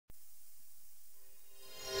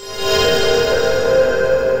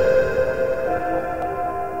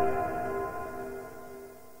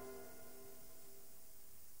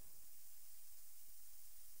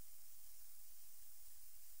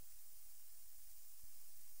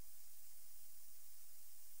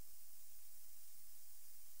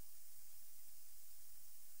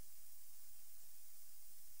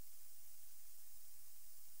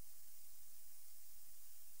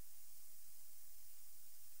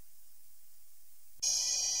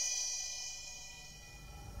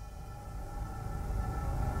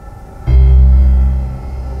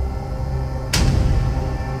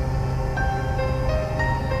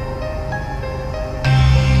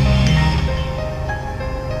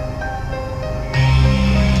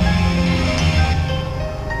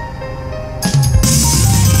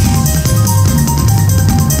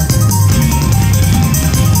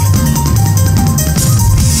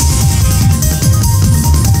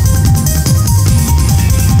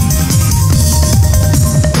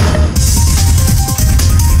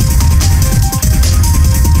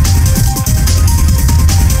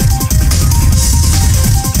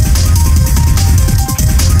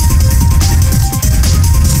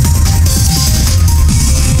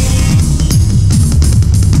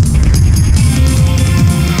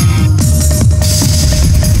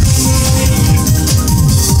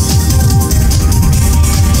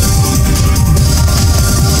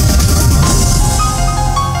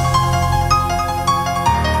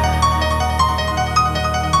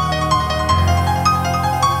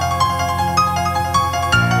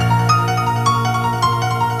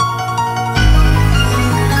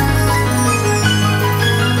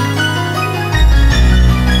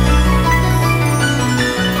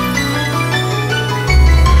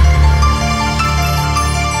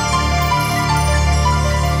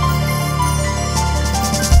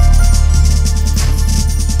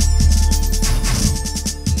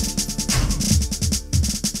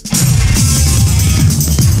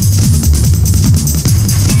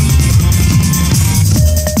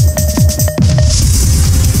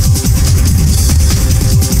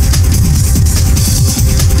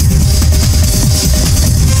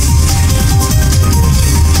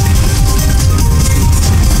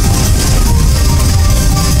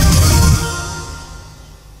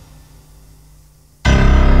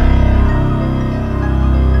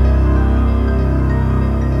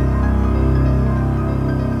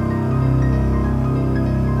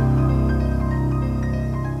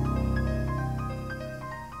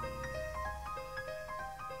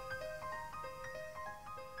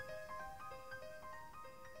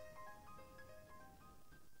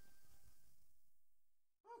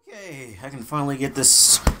I can finally get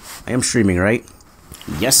this. I am streaming, right?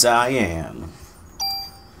 Yes, I am.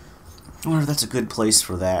 I wonder if that's a good place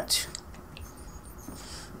for that.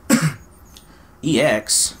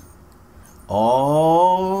 EX.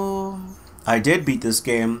 Oh, I did beat this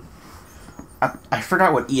game. I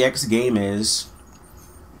forgot what EX game is.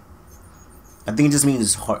 I think it just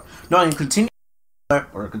means hard. No, I can continue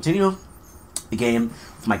the game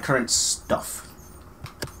with my current stuff.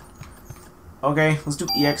 Okay, let's do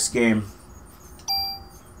EX game.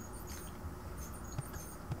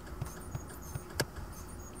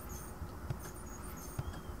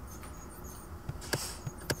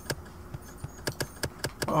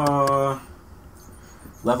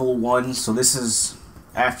 Level 1, so this is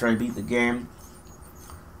after I beat the game.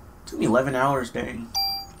 It took me 11 hours, dang.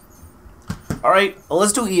 Alright, well,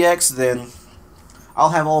 let's do EX then.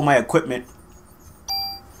 I'll have all my equipment.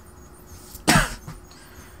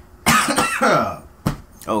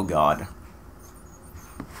 Oh god.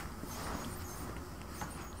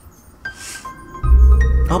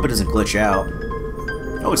 I hope it doesn't glitch out.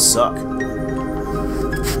 That would suck.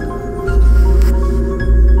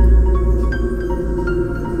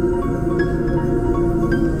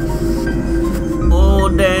 Oh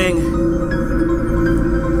dang.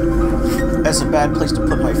 That's a bad place to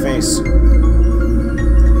put my face.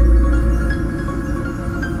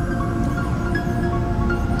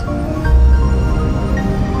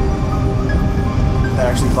 That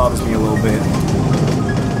actually bothers me a little bit.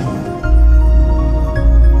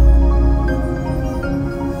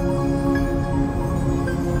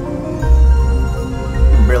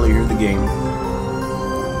 I can barely hear the game.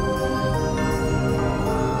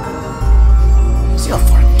 See how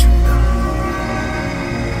far I can turn it down.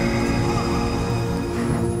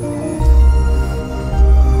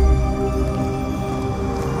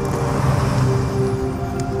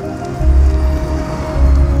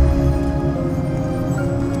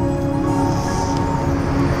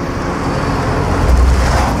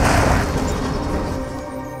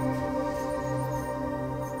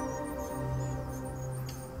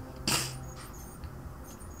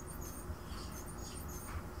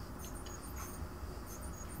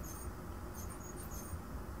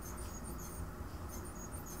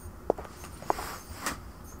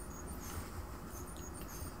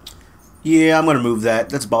 Yeah, I'm gonna move that.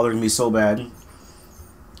 That's bothering me so bad.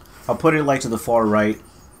 I'll put it like to the far right.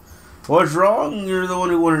 What's wrong? You're the one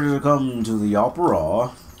who wanted to come to the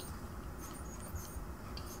opera.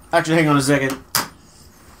 Actually, hang on a second.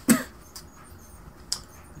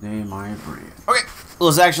 Name Aya Brea. Okay,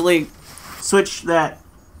 let's actually switch that.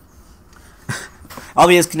 I'll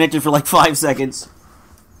be disconnected for like 5 seconds.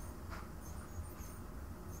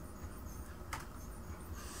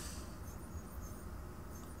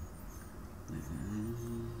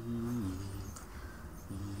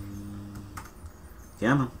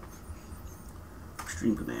 Come on.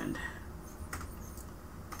 Stream command.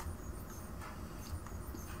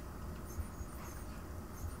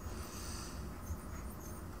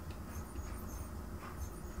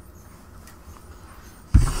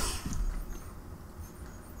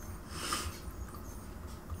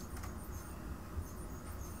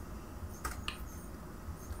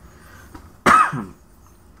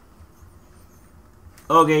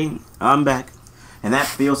 Okay, I'm back. And that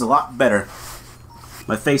feels a lot better.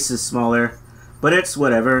 My face is smaller, but it's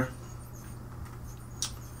whatever.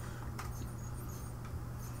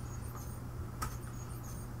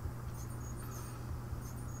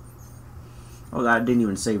 Oh god, I didn't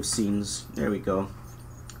even save scenes. There we go.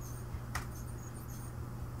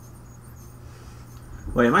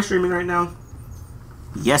 Wait, am I streaming right now?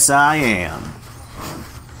 Yes, I am.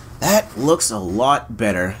 That looks a lot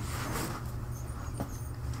better.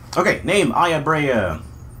 Okay, name Aya Brea.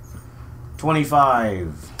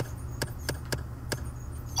 25.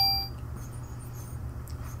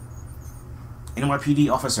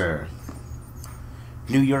 NYPD officer.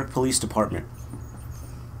 New York Police Department.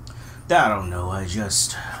 I don't know,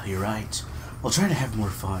 you're right. I'll try to have more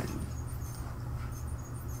fun.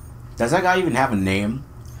 Does that guy even have a name?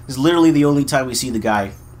 This is literally the only time we see the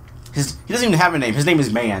guy. He doesn't even have a name. His name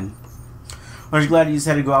is Man. Aren't you glad you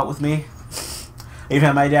decided to go out with me? I even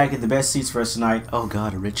had my dad get the best seats for us tonight. Oh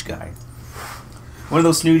god, a rich guy. One of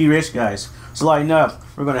those snooty rich guys. So lighten up.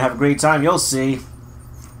 We're going to have a great time. You'll see.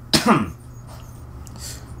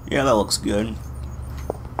 Yeah, that looks good.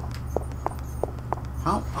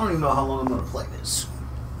 I don't even know how long I'm going to play this.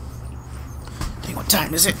 Dang, what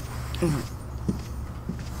time is it?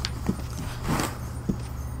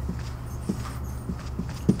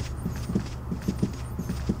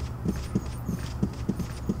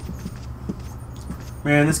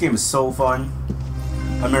 Man, this game is so fun.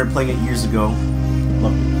 I remember playing it years ago.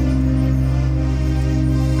 Loved it.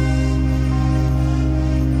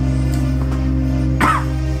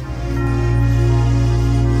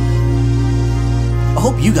 I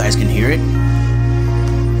hope you guys can hear it.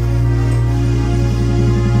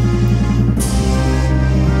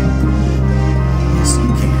 Yes,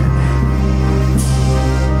 you can.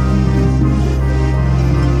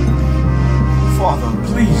 Father,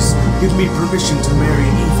 please give me permission to marry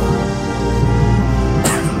Eva.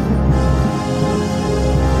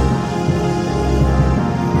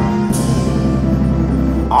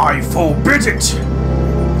 I forbid it!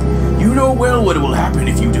 You know well what will happen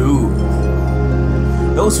if you do.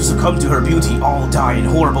 Those who succumb to her beauty all die in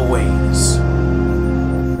horrible ways.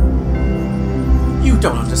 You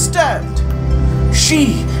don't understand.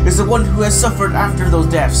 She is the one who has suffered after those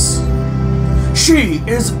deaths. She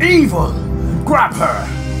is evil. Grab her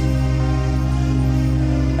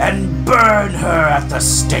and burn her at the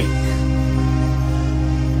stake.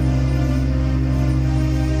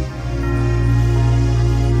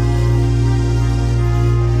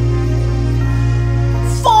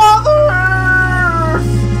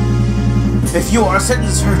 If you are to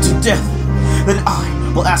sentence her to death, then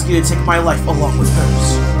I will ask you to take my life along with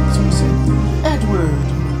hers. That's what I said. Edward.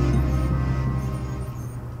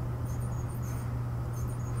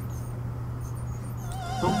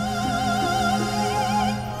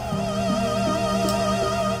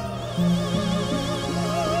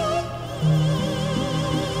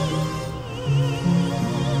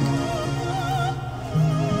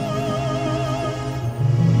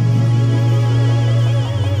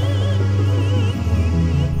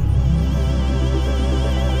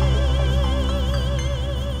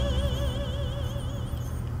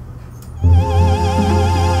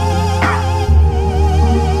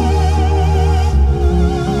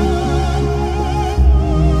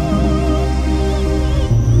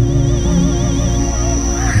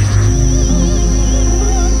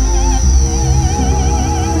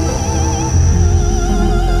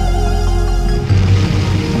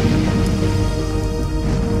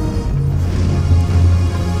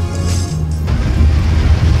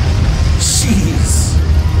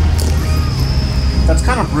 That's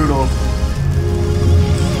kind of brutal.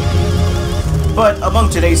 But among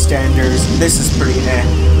today's standards, this is pretty I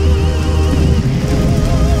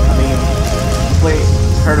mean,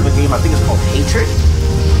 heard of a game, I think it's called Hatred?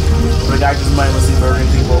 Where the guy just mindlessly murdering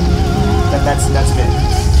people. That's good.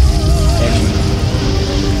 Anyway.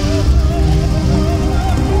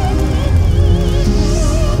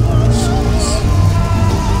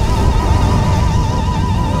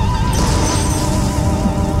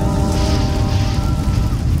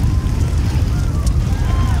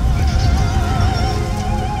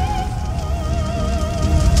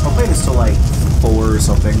 This to like 4 or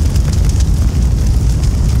something.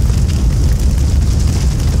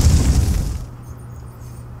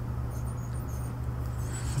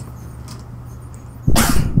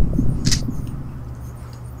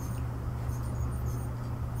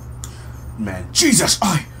 Man, Jesus,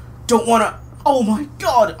 I don't wanna. Oh my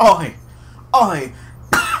God, I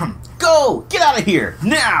go get out of here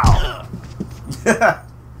now.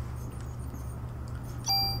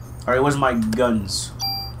 All right, where's my guns?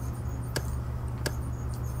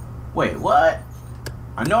 Wait, what?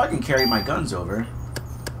 I know I can carry my guns over.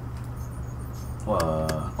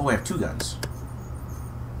 Oh, I have 2 guns.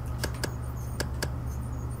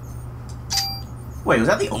 Wait, was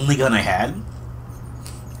that the only gun I had?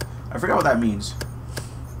 I forgot what that means.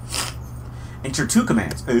 Enter 2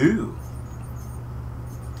 commands. Ooh.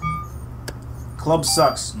 Club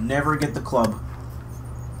sucks. Never get the club.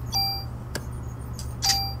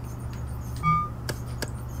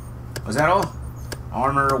 Was that all?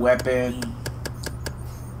 Armor, weapon,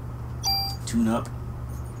 tune up.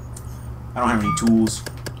 I don't have any tools.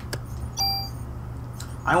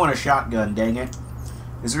 I want a shotgun, dang it.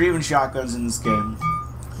 Is there even shotguns in this game?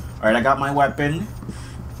 Alright, I got my weapon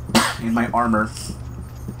and my armor.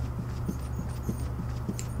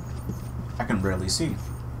 I can barely see.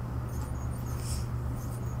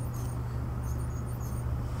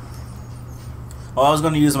 Well, I was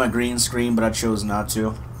going to use my green screen, but I chose not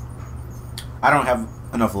to. I don't have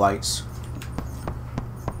enough lights.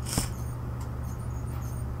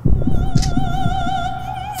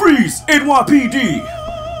 Freeze! NYPD!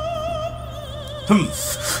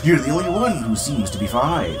 You're the only one who seems to be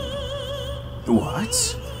fine.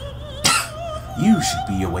 What? You should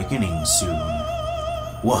be awakening soon.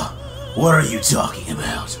 What are you talking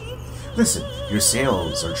about? Listen, your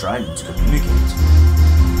cells are trying to communicate.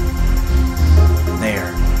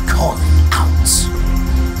 They're calling out.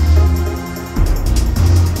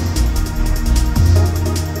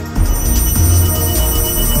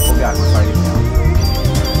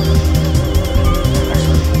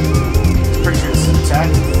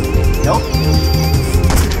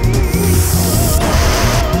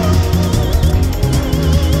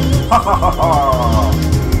 I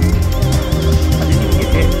didn't even get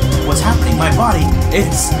hit. What's happening? My body,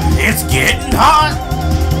 it's getting hot!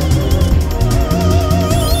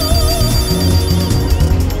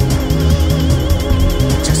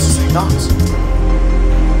 Just as I thought.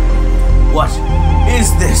 What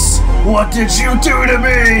is this? What did you do to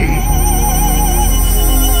me?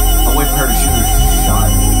 I'll wait for her to shoot her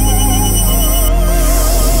shot.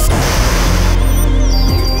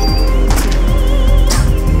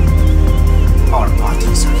 Our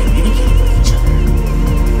bodies are communicating with each other.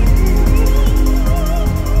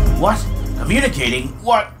 What? Communicating?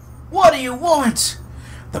 What do you want?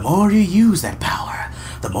 The more you use that power,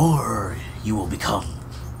 the more you will become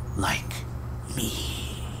like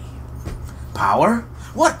me. Power?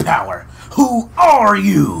 What power? Who are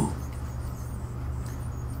you?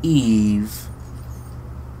 Eve.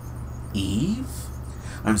 Eve?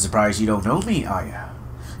 I'm surprised you don't know me, Aya.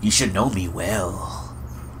 You should know me well.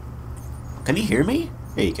 Can you hear me?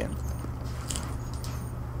 Yeah, you can.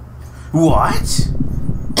 What?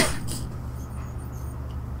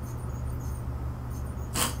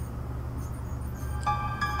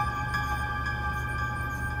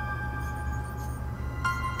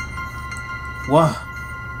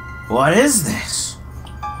 What is this?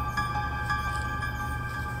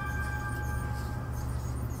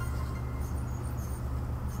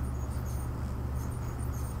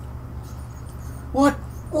 What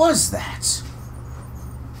was that?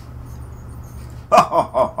 Ha ha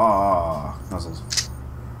ha ha! Nuzzles.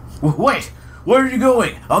 Wait! Where are you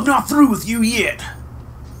going? I'm not through with you yet!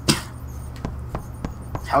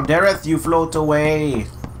 How dareth you float away?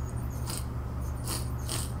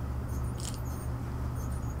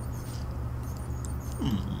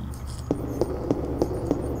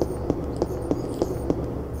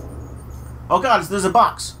 Oh god, there's a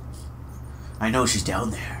box! I know she's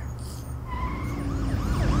down there.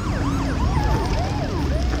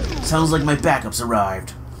 Sounds like my backup's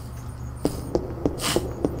arrived.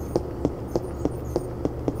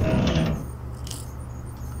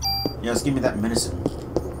 Yes, give me that medicine.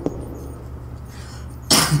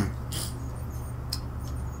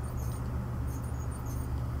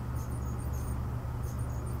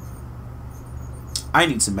 I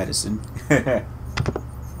need some medicine.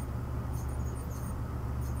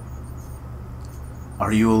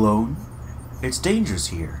 Are you alone? It's dangerous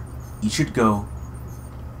here. You should go.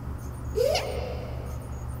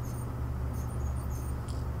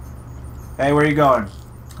 Hey, where are you going?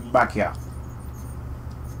 Come back here.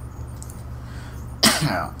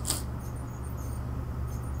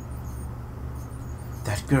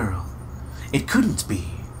 That girl. It couldn't be.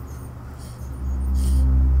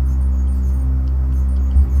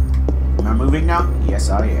 Am I moving now? Yes,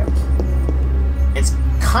 I am. It's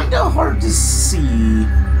kind of hard to see.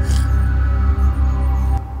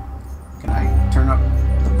 Can I turn up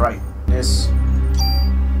the brightness?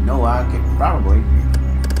 No, I can probably.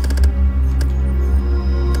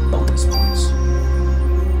 Bonus points.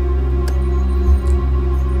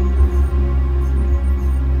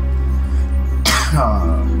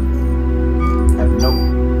 Have no.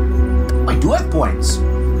 I do have points.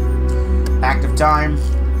 Active time.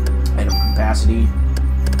 Item capacity.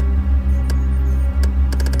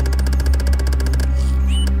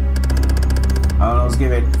 Let's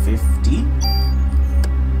give it 50.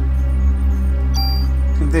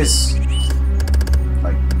 Give this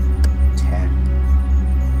like 10.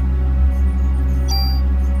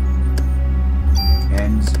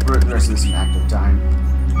 And the rest of this in active time.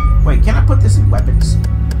 Wait, can I put this in weapons?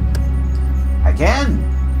 I can!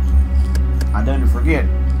 I don't forget.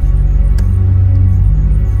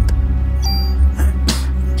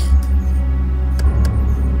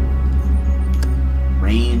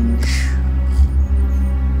 Range.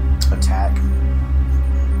 Attack.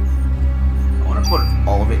 I want to put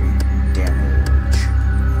all of it in damage.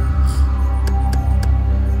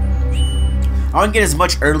 I want to get as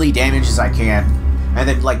much early damage as I can. And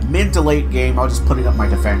then, like, mid to late game, I'll just put it up my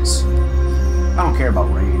defense. I don't care about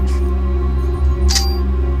range.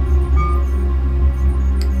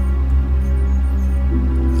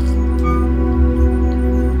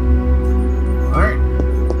 Alright.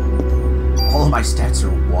 All of my stats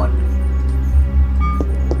are 1.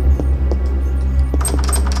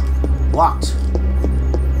 Locked.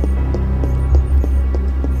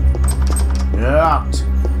 Locked.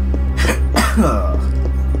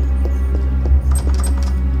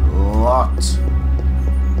 Locked.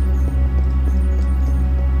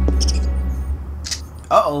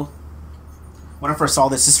 Uh-oh. When I first saw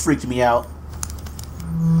this freaked me out.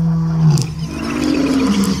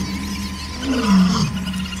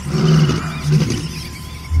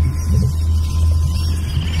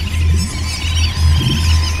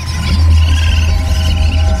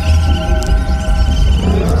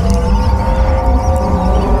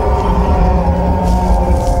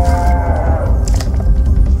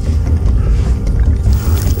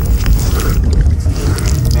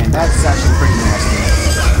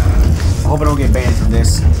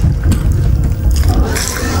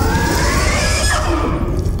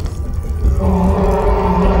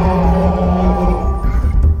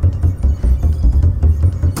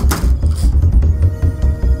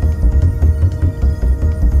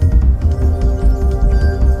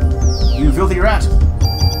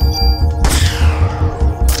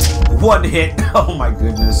 hit. Oh my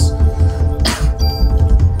goodness.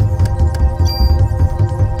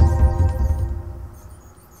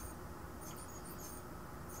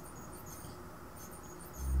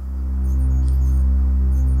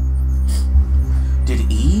 Did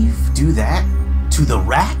Eve do that to the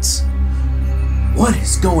rats? What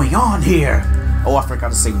is going on here? Oh, I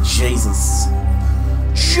forgot to say Jesus.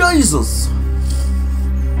 Jesus!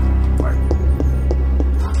 Right.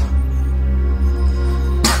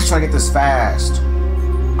 Try to get this fast.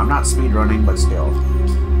 I'm not speedrunning, but still.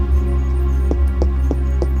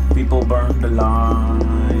 People burned alive.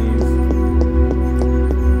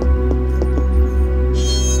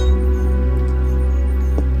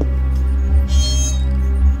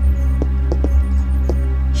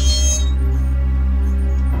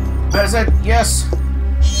 That's it, yes.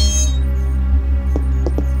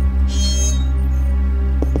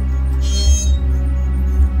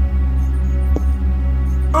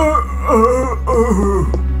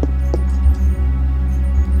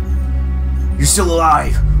 You're still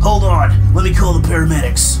alive. Hold on. Let me call the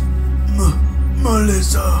paramedics.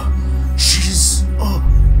 Melissa. She's a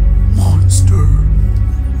monster.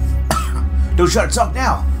 Don't try to talk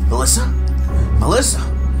now. Melissa? Melissa?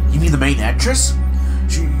 You mean the main actress?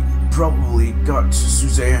 She probably got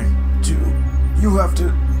Suzanne, too. You have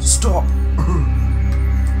to stop.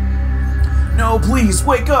 No, please,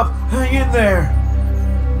 wake up. Hang in there.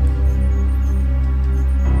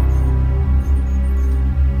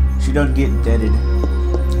 She doesn't get deaded.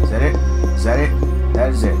 Is that it? Is that it? That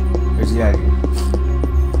is it. Where's the idea?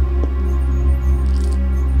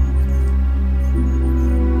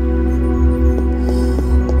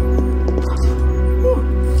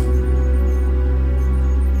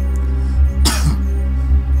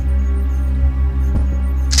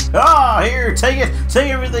 Ah, here, take it.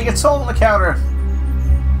 Take everything. It's all on the counter.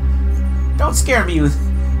 Don't scare me with...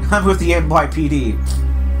 I'm with the NYPD.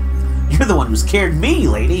 You're the one who scared me,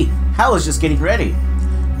 lady. I was just getting ready.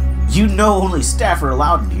 You know only staff are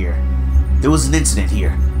allowed in here. There was an incident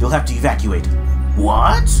here. You'll have to evacuate.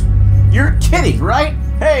 What? You're kidding, right?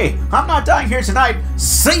 Hey, I'm not dying here tonight.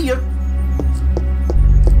 See ya!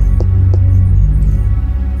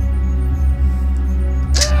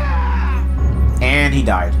 And he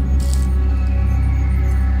died.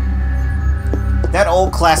 That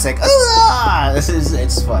old classic. Ah!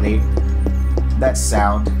 It's funny. That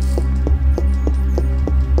sound.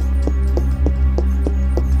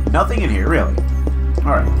 Nothing in here, really.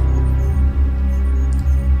 Alright.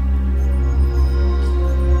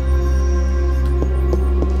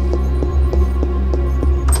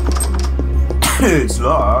 It's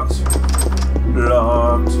locked.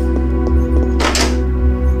 Locked.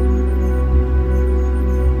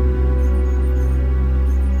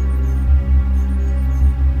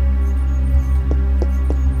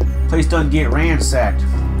 Place doesn't get ransacked.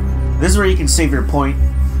 This is where you can save your point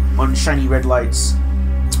on shiny red lights.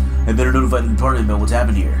 I better notify the department about what's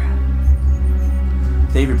happened here.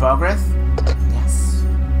 Save your progress? Yes.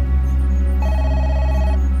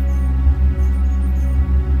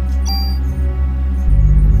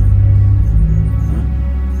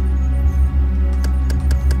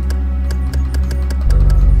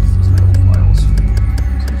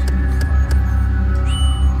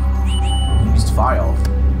 Used file.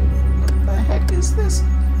 What the heck is this?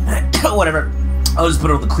 Whatever. I'll just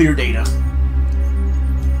put it on the clear data.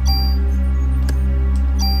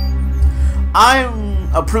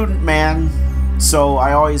 I'm a prudent man, so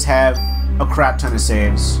I always have a crap ton of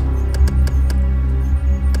saves. I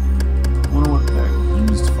wonder what the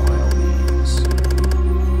used file means.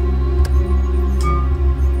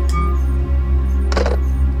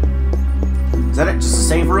 Is that it? Just a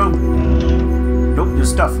save room? Nope, there's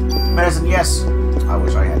stuff. Medicine, yes. I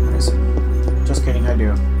wish I had medicine. Just kidding, I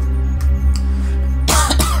do.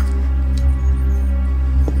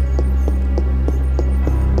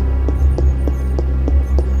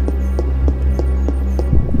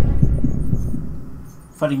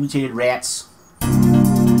 Funny mutated rats.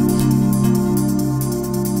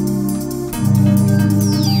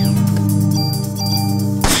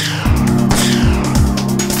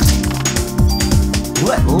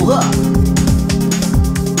 Level up.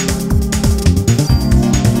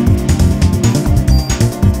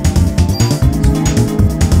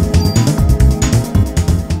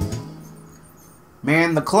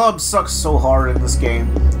 Man, the club sucks so hard in this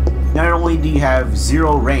game. Not only do you have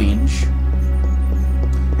 0 range,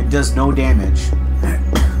 does no damage.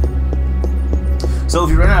 So if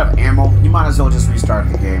you run out of ammo, you might as well just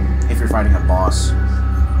restart the game if you're fighting a boss.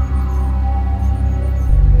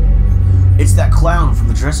 It's that clown from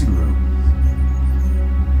the dressing room.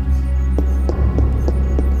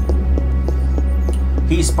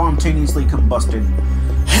 He spontaneously combusted.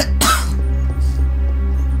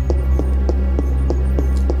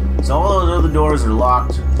 So all those other doors are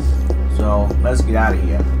locked. So let's get out of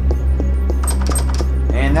here.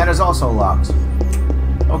 And that is also locked.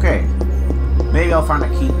 Okay. Maybe I'll find a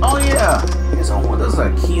key. Oh yeah! There's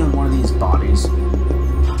a key on one of these bodies.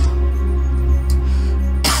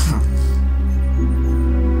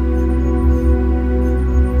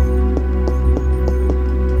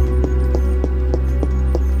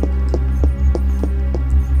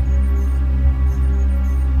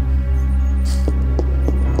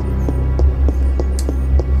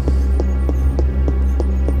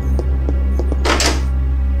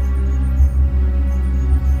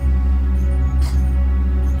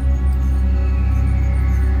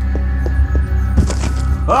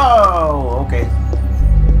 Oh, okay.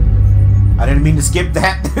 I didn't mean to skip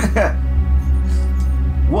that.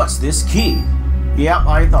 What's this key? Yep,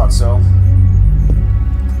 I thought so.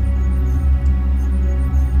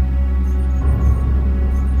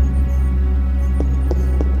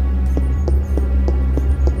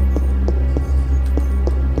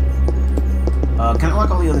 Can I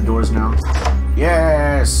lock all the other doors now?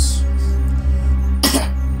 Yes!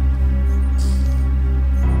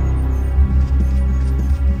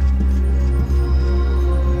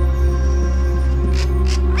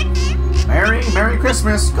 Merry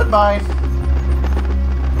Christmas. Goodbye.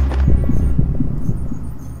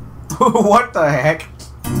 What the heck?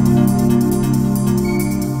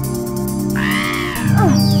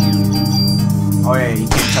 Oh yeah, you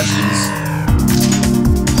can't touch these.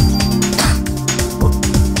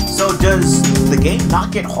 So does the game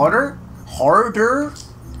not get harder? Harder?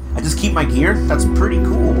 I just keep my gear? That's pretty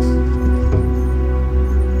cool.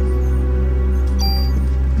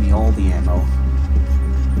 Give me all the ammo.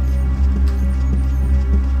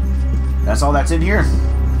 That's all that's in here.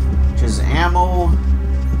 Just ammo,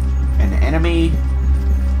 an enemy,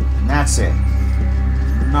 and that's it.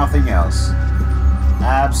 Nothing else.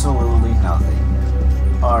 Absolutely nothing.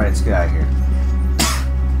 Alright, let's get out of here.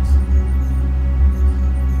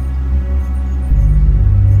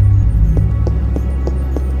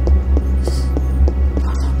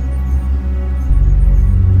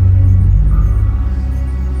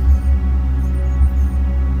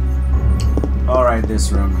 Alright,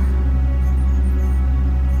 this room.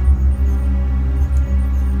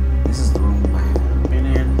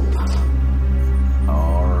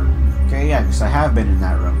 I have been in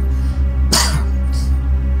that room.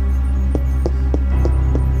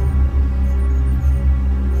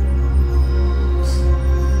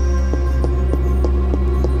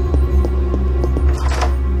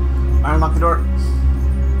 I unlock the door.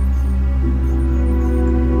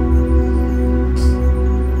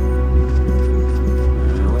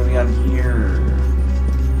 What do we got here?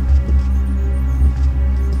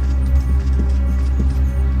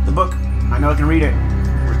 The book. I know I can read it.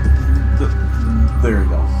 There we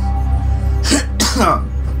go.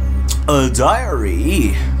 A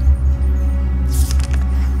diary.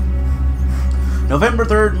 November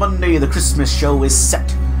 3rd, Monday, the Christmas show is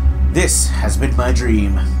set. This has been my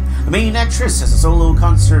dream. The main actress has a solo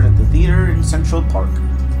concert at the theater in Central Park.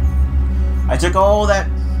 I took all that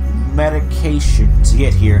medication to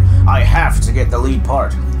get here. I have to get the lead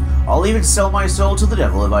part. I'll even sell my soul to the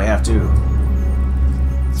devil if I have to.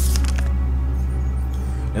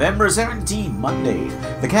 November 17, Monday.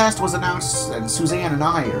 The cast was announced and Suzanne and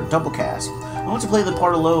I are double cast. I want to play the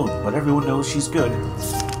part alone, but everyone knows she's good.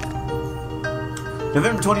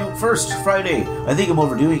 November 21st, Friday. I think I'm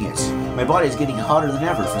overdoing it. My body is getting hotter than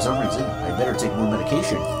ever for some reason. I better take more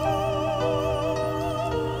medication.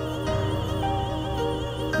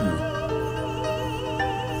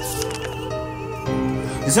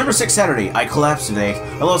 December 6th, Saturday. I collapsed today.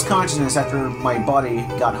 I lost consciousness after my body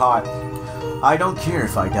got hot. I don't care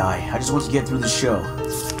if I die. I just want to get through the show.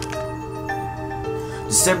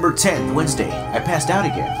 December 10th, Wednesday. I passed out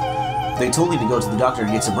again. They told me to go to the doctor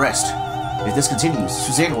and get some rest. If this continues,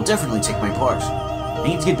 Suzanne will definitely take my part. I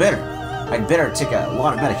need to get better. I'd better take a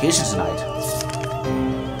lot of medication tonight.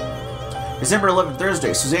 December 11th,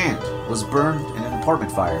 Thursday. Suzanne was burned in an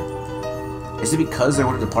apartment fire. Is it because I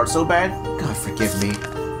wanted to part so bad? God forgive me.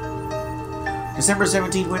 December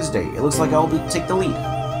 17th, Wednesday. It looks like I'll take the lead.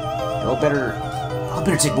 I'll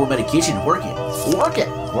better take more medication and work it. Work it!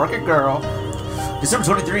 Work it, girl. December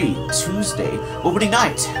 23, Tuesday, opening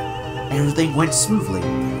night. Everything went smoothly.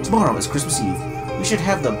 Tomorrow is Christmas Eve. We should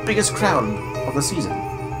have the biggest crowd of the season.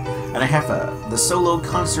 And I have the solo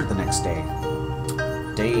concert the next day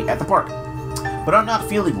at the park. But I'm not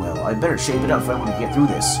feeling well. I better shape it up if I want to get through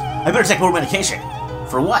this. I better take more medication.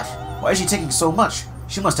 For what? Why is she taking so much?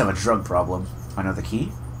 She must have a drug problem. Another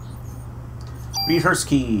key. Rehearse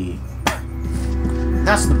key.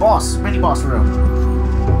 That's the boss. Mini boss room.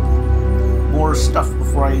 More stuff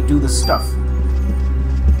before I do the stuff.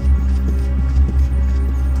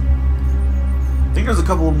 I think there's a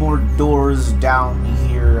couple more doors down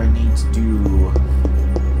here I need to do.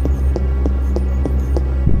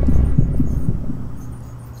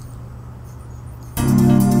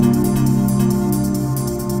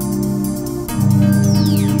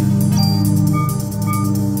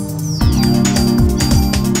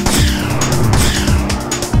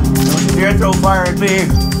 Throw fire at me.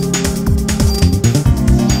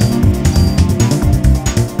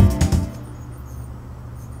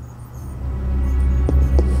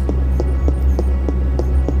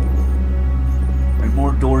 And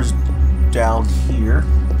more doors down here.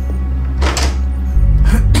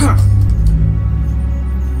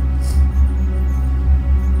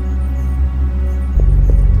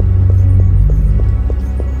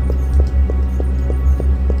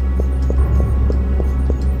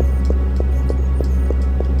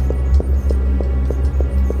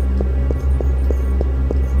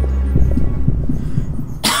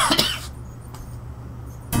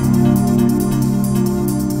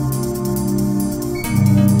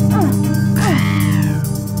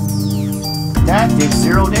 That did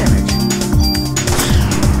 0 damage.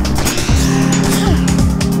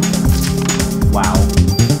 Wow.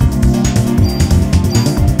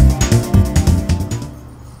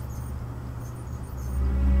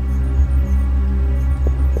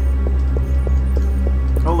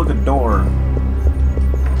 Oh, look, a door.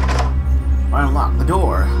 I unlocked the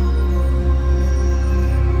door.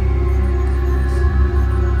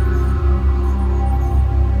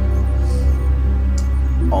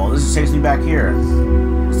 Oh, this takes me back here.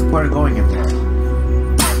 What's the point of going in there?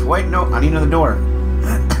 Wait, no, I need another door.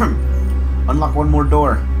 Unlock one more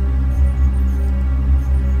door.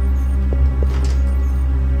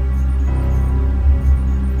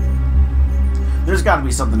 There's got to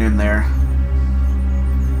be something in there.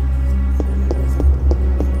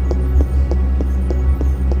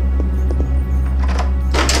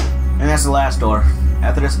 And that's the last door.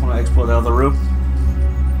 After this, I'm going to explore the other room.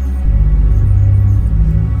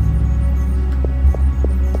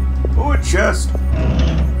 Oh, a chest.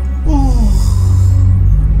 Ooh.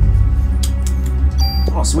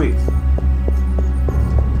 Oh, sweet.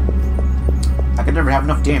 I could never have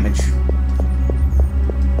enough damage.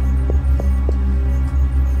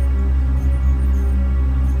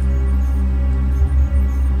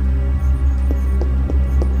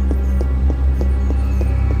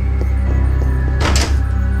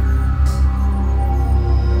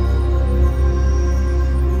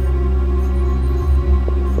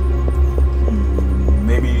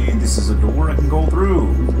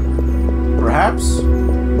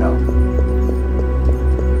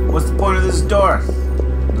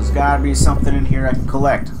 There's gotta be something in here I can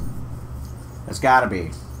collect. There's gotta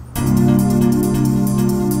be.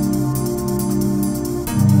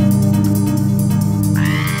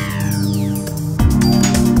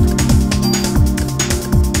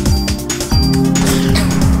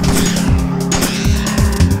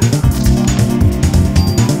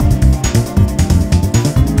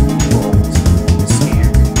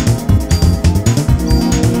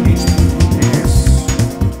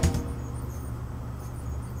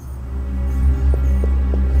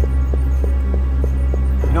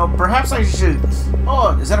 Perhaps I should...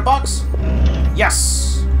 Oh, is that a box?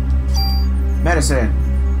 Yes! Medicine.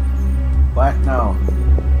 What? No.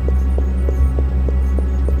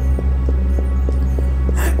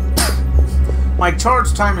 My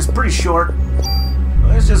charge time is pretty short.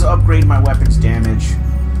 Let's just upgrade my weapon's damage.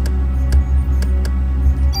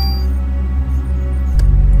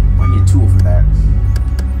 I need a tool for that.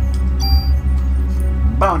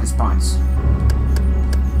 Bonus points.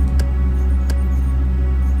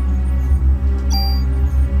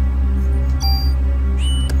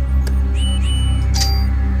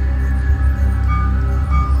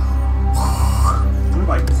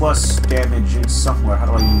 Plus damage is somewhere. How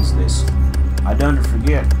do I use this? I don't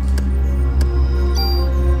forget.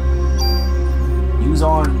 Use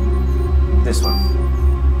on this one.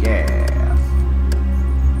 Yeah.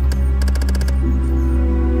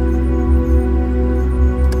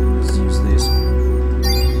 Let's use this.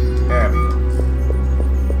 There we go.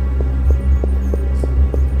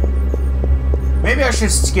 Maybe I should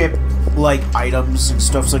skip like items and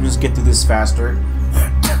stuff so I can just get through this faster.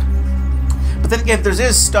 Then again, there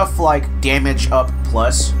is stuff like damage up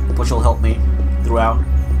plus, which will help me throughout.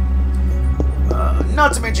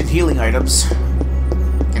 Not to mention healing items.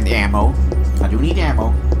 And ammo. I do need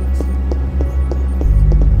ammo.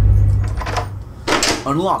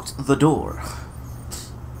 unlocked the door.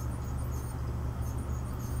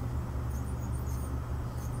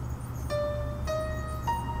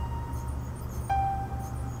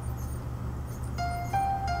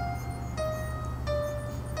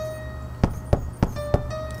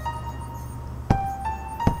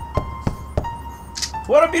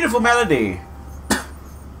 What a beautiful melody!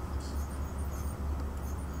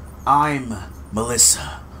 I'm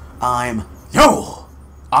Melissa. I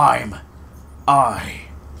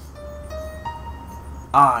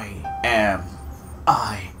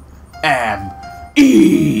am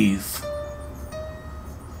Eve.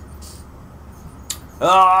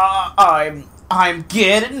 I'm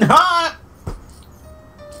getting hot.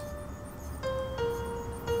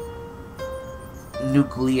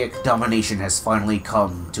 Nucleic domination has finally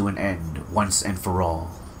come to an end once and for all.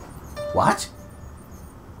 What?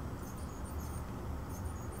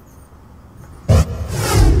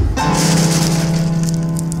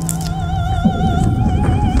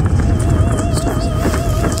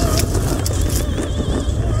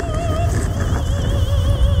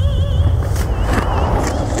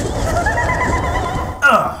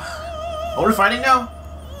 We're fighting now?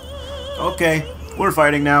 Okay, we're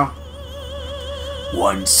fighting now.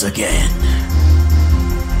 Once again,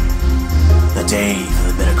 the day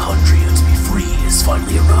for the mitochondria to be free has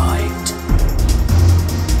finally arrived.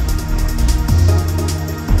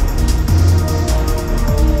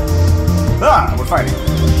 Ah, we're fighting.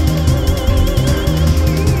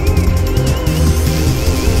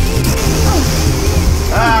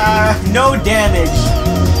 No damage.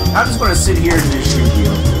 I'm just gonna sit here and just shoot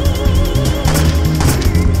you.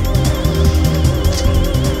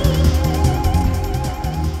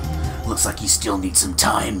 Looks like you still need some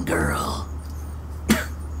time, girl.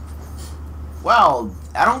 Well,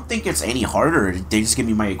 I don't think it's any harder. They just give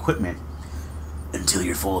me my equipment. Until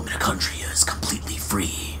your full mitochondria is completely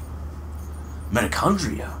free.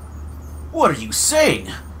 Mitochondria? What are you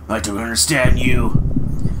saying? I don't understand you.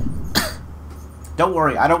 Don't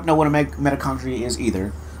worry, I don't know what a mitochondria is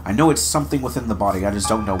either. I know it's something within the body, I just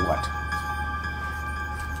don't know what.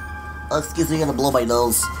 Excuse me, I'm gonna blow my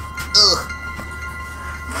nose. Ugh.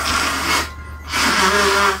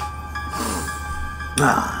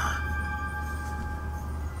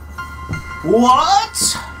 What?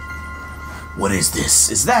 What is this?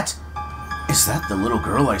 Is that the little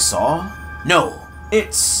girl I saw? No,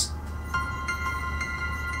 it's...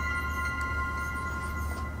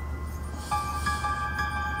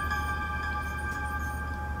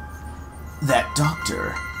 that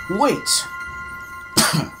doctor. Wait.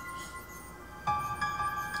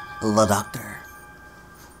 The doctor.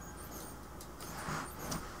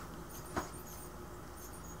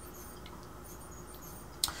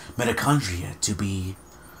 Mitochondria to be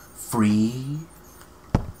free.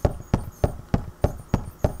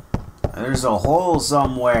 There's a hole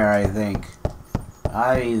somewhere, I think.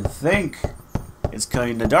 It's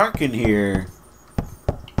kinda dark in here.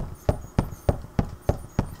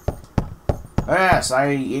 Yes,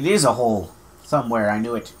 it is a hole. Somewhere, I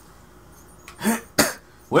knew it.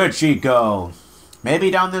 Where'd she go?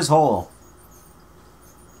 Maybe down this hole.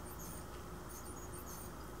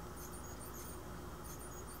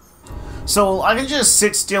 So I can just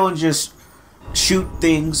sit still and just shoot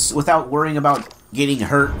things without worrying about getting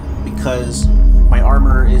hurt because my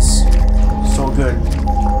armor is so good.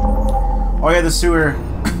 Oh yeah, the sewer.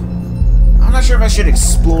 I'm not sure if I should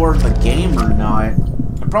explore the game or not.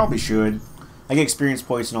 I probably should. I get experience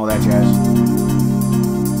points and all that jazz.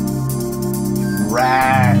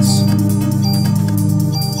 Rats.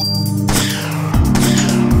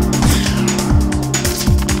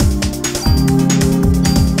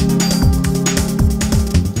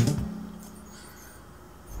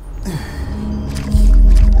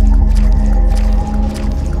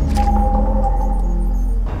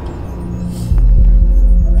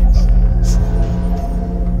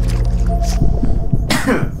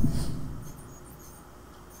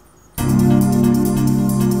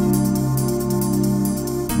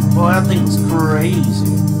 Well, that thing's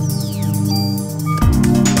crazy.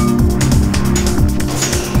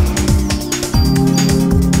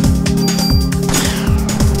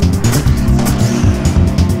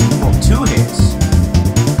 Well, 2 hits.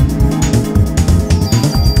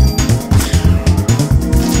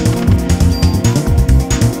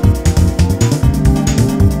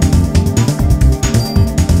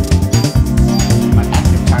 My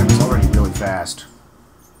active time is already really fast.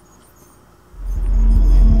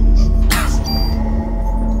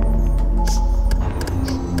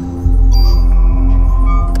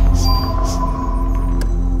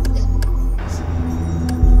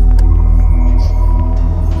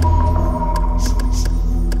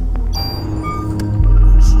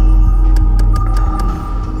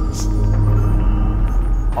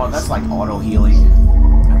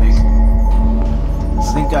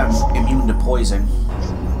 poison.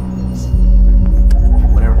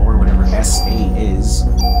 Whatever SA is.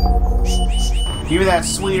 Give me that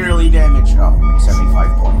sweet early damage. Oh,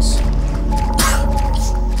 75 points.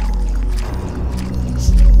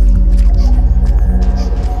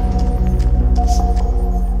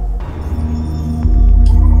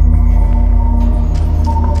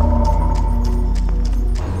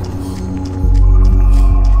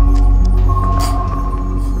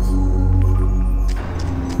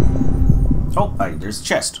 Oh, there's a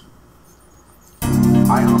chest.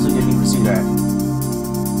 I honestly didn't even see that.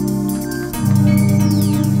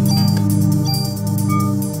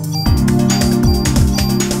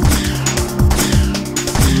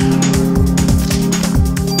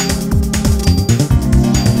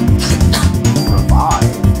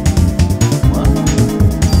 Revive? What?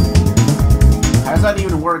 How does that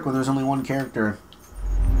even work when there's only one character?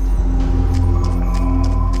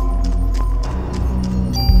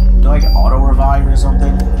 Do I like auto revive or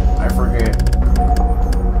something? I forget.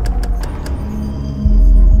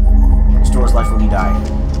 Restores life when you die.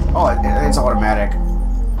 Oh, it's automatic.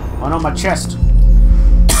 Oh no, my chest.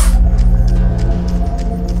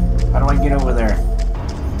 How do I get over there?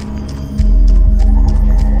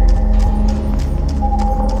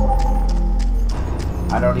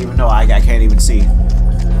 I don't even know. I can't even see.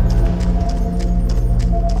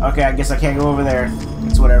 Okay, I guess I can't go over there.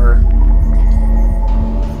 It's whatever.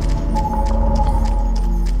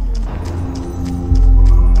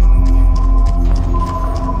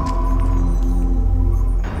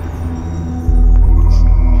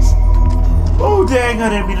 Oh dang, I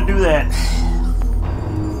didn't mean to do that.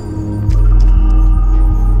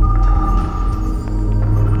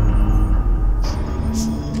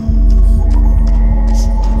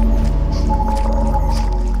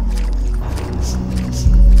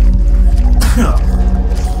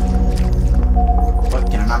 What?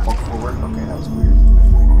 Can I not walk forward? Okay, that was weird.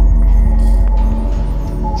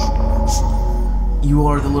 You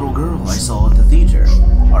are the little girl I saw at the theater.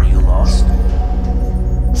 Are you lost?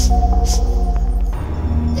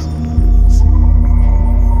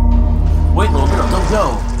 Wait, little girl, don't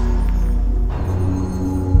go!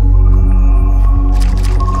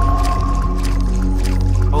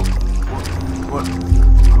 Oh, what?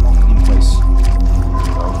 I'm walking in place. There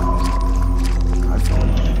we go. I've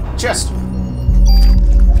fallen. Chest!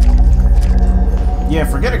 Yeah,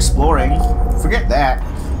 forget exploring. Forget that.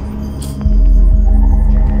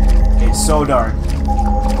 It's so dark.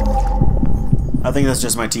 I think that's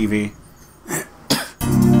just my TV.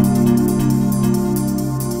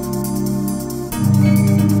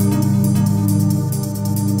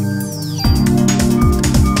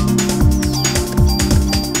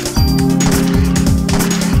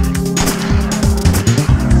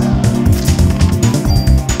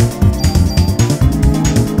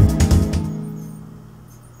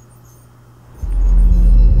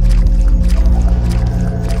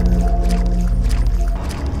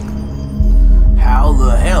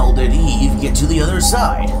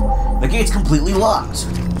 Side. The gate's completely locked.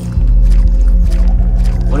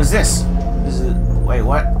 What is this? This is wait,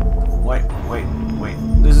 what? Wait.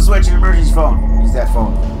 There's a switch in emergency phone. Use that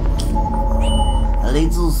phone. I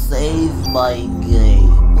need to save my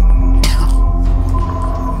game.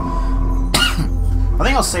 I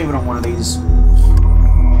think I'll save it on one of these.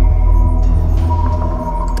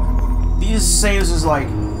 These saves is like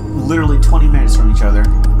literally 20 minutes from each other.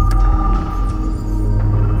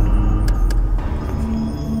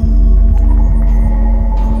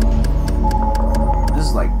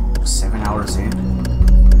 Like 7 hours in.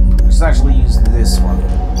 Let's actually use this one.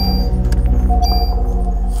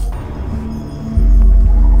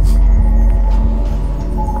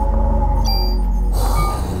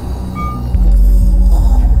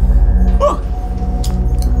 Oh!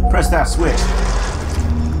 Press that switch.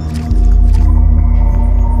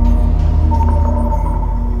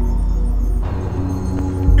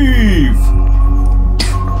 Eve!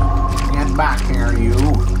 Get back here, you.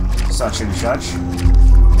 Such and such.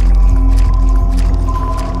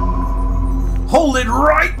 Hold it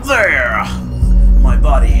right there! My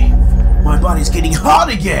body's getting hot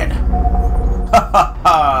again! Ha ha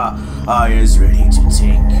ha! Aya's ready to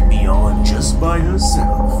take me on just by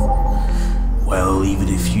herself. Well, even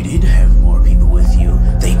if you did have more people with you,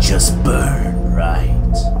 they just burn,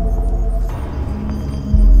 right?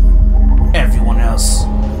 Everyone else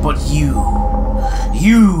but you.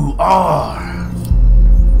 You are.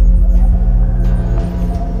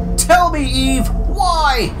 Tell me, Eve,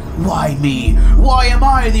 why? Why me? Why am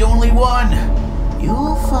I the only one?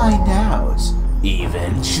 You'll find out,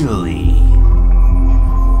 eventually.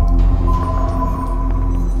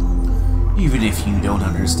 Even if you don't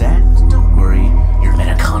understand, don't worry, your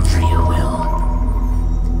mitochondria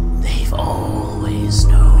will. They've always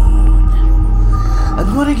known.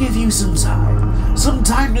 I'm gonna give you some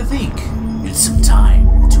time to think, and some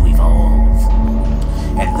time to evolve.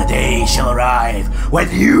 And the day shall arrive when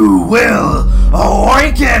you will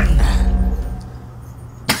awaken!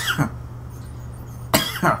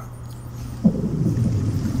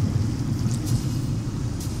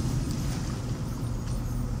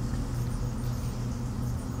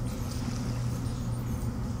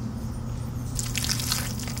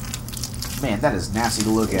 Man, that is nasty to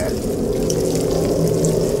look at.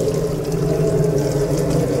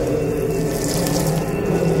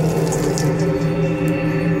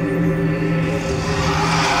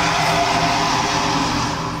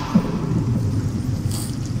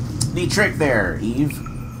 Neat trick there, Eve.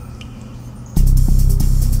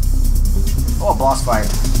 Oh, boss fight.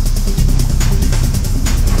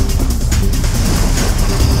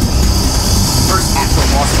 First actual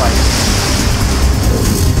boss fight.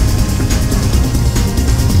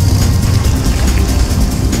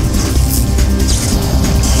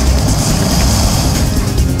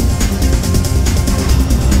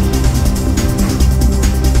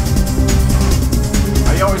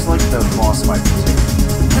 I always like the boss fight music.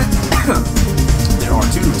 There are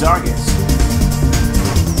 2 targets.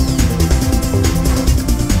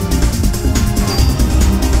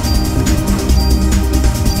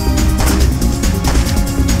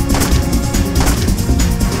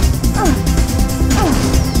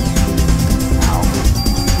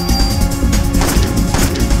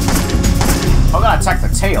 I gotta attack the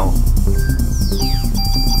tail.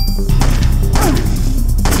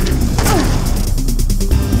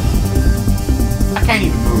 I can't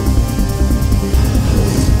even move.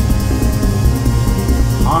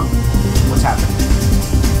 Huh? What's happening?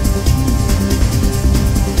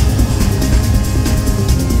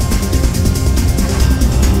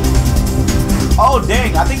 Oh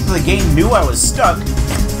dang, I think the game knew I was stuck,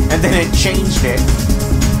 and then it changed it.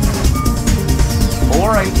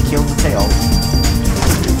 Or I killed the tail.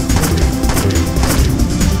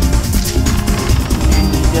 And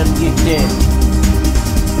he doesn't get dead.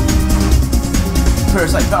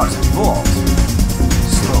 Parasite powers involved.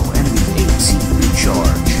 Slow enemies AC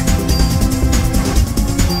recharge.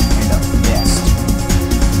 And up vest.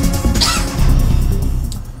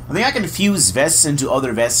 I think I can fuse vests into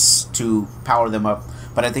other vests to power them up,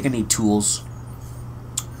 but I think I need tools.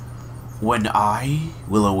 When I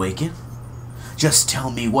will awaken, just tell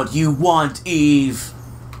me what you want, Eve.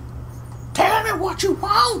 Tell me what you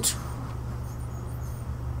want.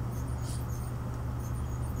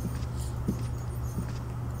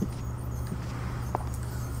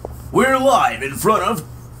 We're live in front of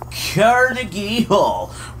Carnegie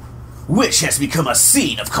Hall, which has become a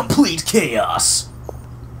scene of complete chaos.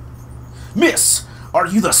 Miss, are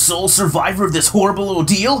you the sole survivor of this horrible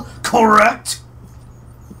ordeal, correct?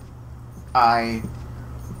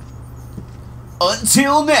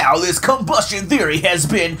 Until now, this combustion theory has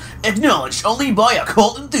been acknowledged only by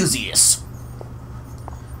occult enthusiasts.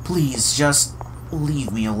 Please, just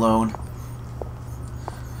leave me alone.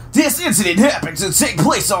 This incident happened to take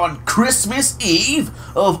place on Christmas Eve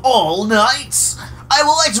of all nights. I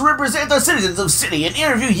would like to represent the citizens of the city and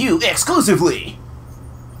interview you exclusively.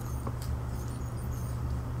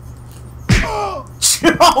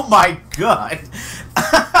 Oh my god.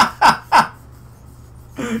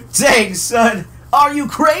 Dang, son. Are you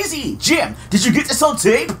crazy? Jim, did you get this on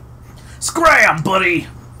tape? Scram, buddy.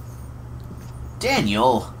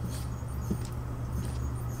 Daniel.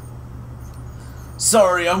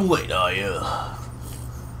 Sorry I'm late, Aya. I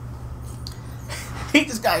think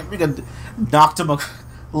this guy freaking knocked him,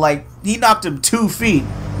 like, he knocked him 2 feet,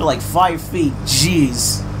 or like 5 feet,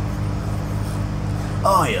 jeez.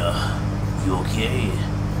 Aya, you okay?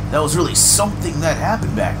 That was really something that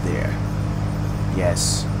happened back there.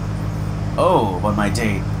 Yes. Oh, but my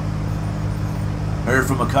date. Heard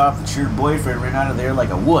from a cop that your boyfriend ran out of there like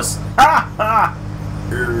a wuss. Ha ha!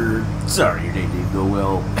 Sorry your date didn't go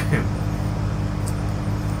well.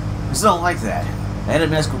 I still don't like that. I had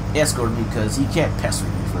him escort me because he kept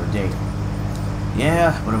pestering me for a date.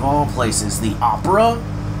 Yeah, but of all places, the opera?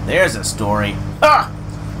 There's a story. Ha!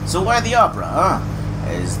 So why the opera, huh?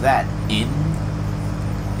 Is that in?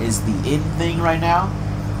 Is the in thing right now?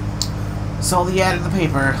 Saw the ad in the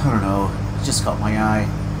paper. I don't know. It just caught my eye.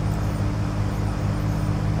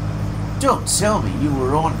 Don't tell me you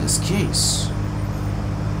were on this case.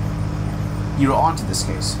 You were onto this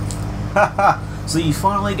case. Haha. So you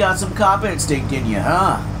finally got some cop instinct in you,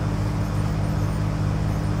 huh?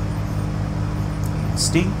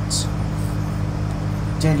 Instinct?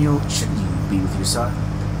 Daniel, shouldn't you be with your son?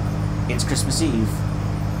 It's Christmas Eve.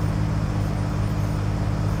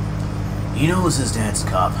 He knows his dad's a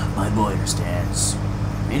cop. My boy understands.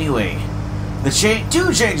 Anyway, to change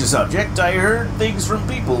the subject, I heard things from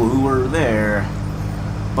people who were there.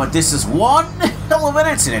 But this is one hell of an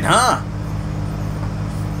incident, huh?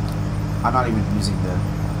 I'm not even using the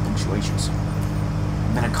punctuations.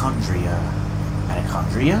 Mitochondria.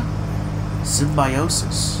 Mitochondria?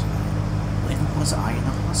 Symbiosis. When was I in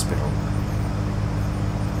the hospital?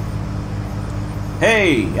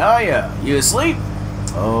 Hey, Aya, you asleep?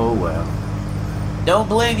 Oh well. Don't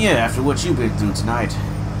blame you after what you've been through tonight.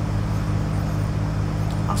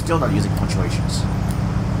 I'm still not using punctuations.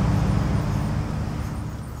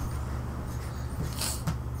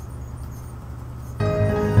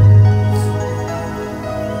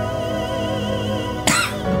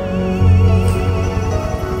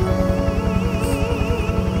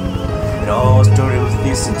 It all started with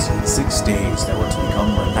this incident 6 days that were to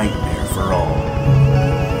become a nightmare for all.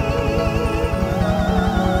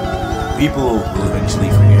 People will eventually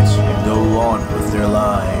forget and go on with their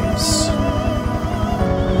lives.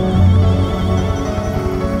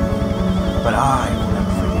 But I will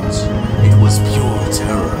never forget. It was pure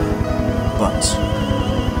terror. But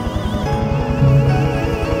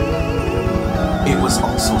it was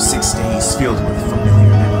also 6 days filled with familiar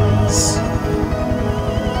memories.